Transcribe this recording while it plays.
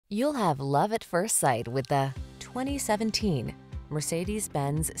You'll have love at first sight with the 2017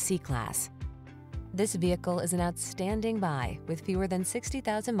 Mercedes-Benz C-Class. This vehicle is an outstanding buy with fewer than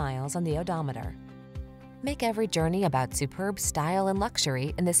 60,000 miles on the odometer. Make every journey about superb style and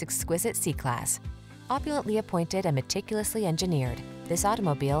luxury in this exquisite C-Class. Opulently appointed and meticulously engineered, this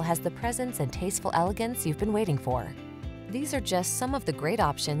automobile has the presence and tasteful elegance you've been waiting for. These are just some of the great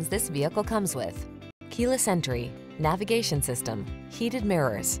options this vehicle comes with: keyless entry, navigation system, heated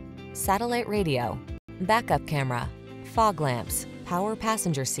mirrors, satellite radio, backup camera, fog lamps, power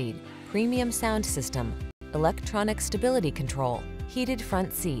passenger seat, premium sound system, electronic stability control, heated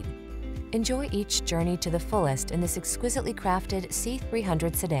front seat. Enjoy each journey to the fullest in this exquisitely crafted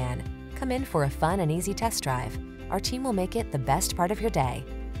C300 sedan. Come in for a fun and easy test drive. Our team will make it the best part of your day.